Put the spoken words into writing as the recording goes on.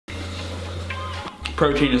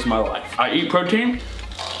Protein is my life. I eat protein,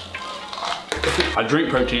 I drink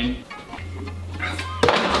protein,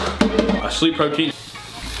 I sleep protein.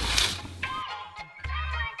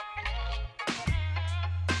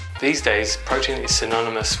 These days, protein is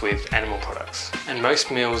synonymous with animal products, and most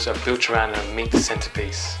meals are built around a meat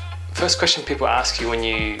centerpiece. First question people ask you when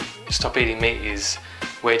you stop eating meat is,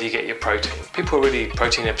 where do you get your protein? People are really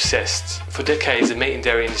protein obsessed. For decades, the meat and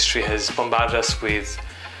dairy industry has bombarded us with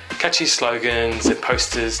catchy slogans and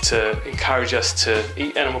posters to encourage us to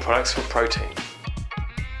eat animal products for protein.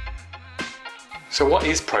 So what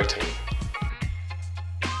is protein?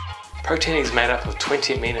 Protein is made up of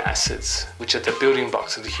 20 amino acids, which are the building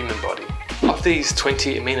blocks of the human body. Of these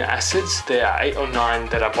 20 amino acids, there are 8 or 9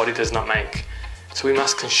 that our body does not make. So we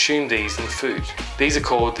must consume these in food. These are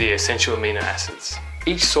called the essential amino acids.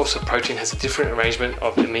 Each source of protein has a different arrangement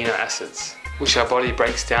of amino acids, which our body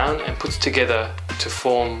breaks down and puts together to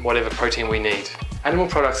form whatever protein we need. Animal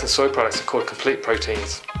products and soy products are called complete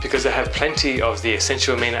proteins because they have plenty of the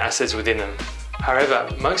essential amino acids within them.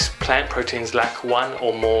 However, most plant proteins lack one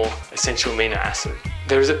or more essential amino acid.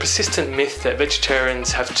 There is a persistent myth that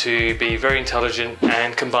vegetarians have to be very intelligent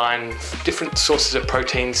and combine different sources of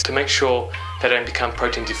proteins to make sure they don't become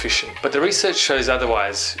protein deficient. But the research shows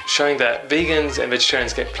otherwise, showing that vegans and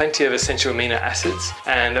vegetarians get plenty of essential amino acids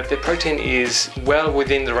and that their protein is well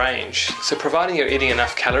within the range. So providing you're eating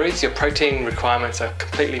enough calories, your protein requirements are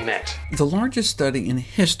completely met. The largest study in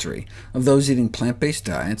history of those eating plant-based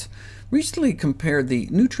diets recently compared the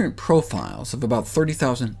nutrient profiles of about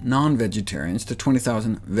 30,000 non-vegetarians to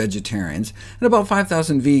 20,000 vegetarians, and about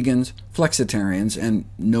 5,000 vegans, flexitarians, and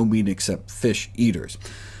no meat except fish eaters,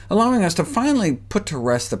 allowing us to finally put to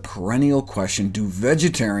rest the perennial question, do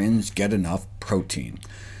vegetarians get enough protein?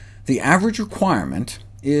 The average requirement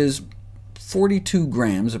is 42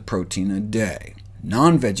 grams of protein a day.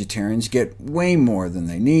 Non-vegetarians get way more than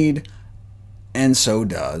they need, and so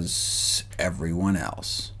does everyone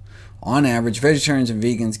else. On average, vegetarians and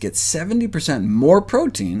vegans get 70% more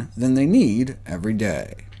protein than they need every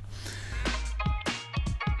day.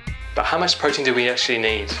 But how much protein do we actually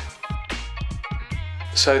need?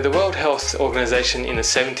 So the World Health Organization in the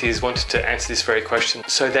 70s wanted to answer this very question.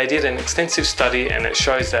 So they did an extensive study, and it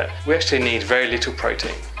shows that we actually need very little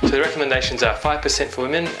protein. So the recommendations are 5% for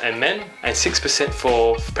women and men, and 6%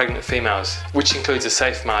 for pregnant females, which includes a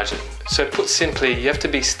safe margin. So put simply, you have to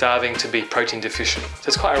be starving to be protein deficient. So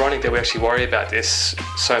it's quite ironic that we actually worry about this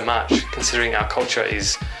so much, considering our culture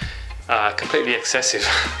is completely excessive.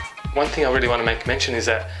 One thing I really want to make mention is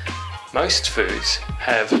that most foods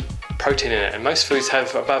have protein in it, and most foods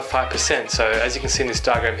have above 5%. So as you can see in this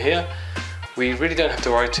diagram here, we really don't have to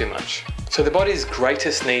worry too much. So the body's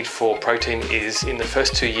greatest need for protein is in the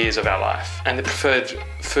first 2 years of our life, and the preferred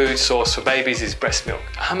food source for babies is breast milk.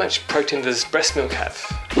 How much protein does breast milk have?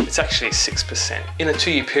 It's actually 6%. In a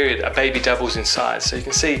 2-year period, a baby doubles in size, so you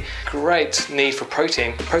can see great need for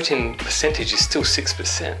protein. The protein percentage is still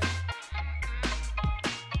 6%.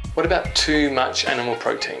 What about too much animal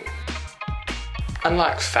protein?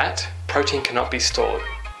 Unlike fat, protein cannot be stored.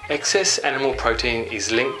 Excess animal protein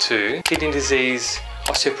is linked to kidney disease,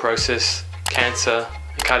 osteoporosis, cancer,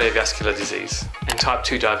 and cardiovascular disease, and type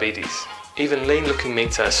 2 diabetes. Even lean-looking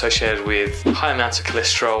meats are associated with high amounts of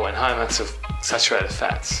cholesterol and high amounts of saturated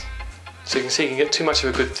fats. So you can see you can get too much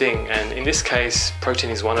of a good thing, and in this case,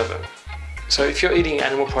 protein is one of them. So if you're eating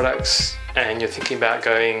animal products and you're thinking about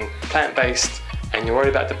going plant-based and you're worried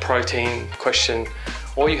about the protein question,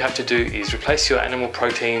 all you have to do is replace your animal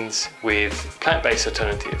proteins with plant-based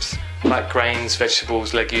alternatives, like grains,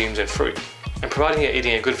 vegetables, legumes, and fruit. And providing you're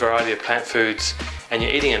eating a good variety of plant foods and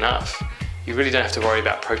you're eating enough, you really don't have to worry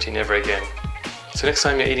about protein ever again. So next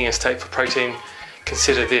time you're eating a steak for protein,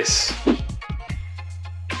 consider this.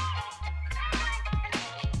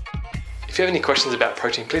 If you have any questions about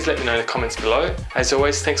protein, please let me know in the comments below. As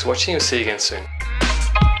always, thanks for watching, and see you again soon.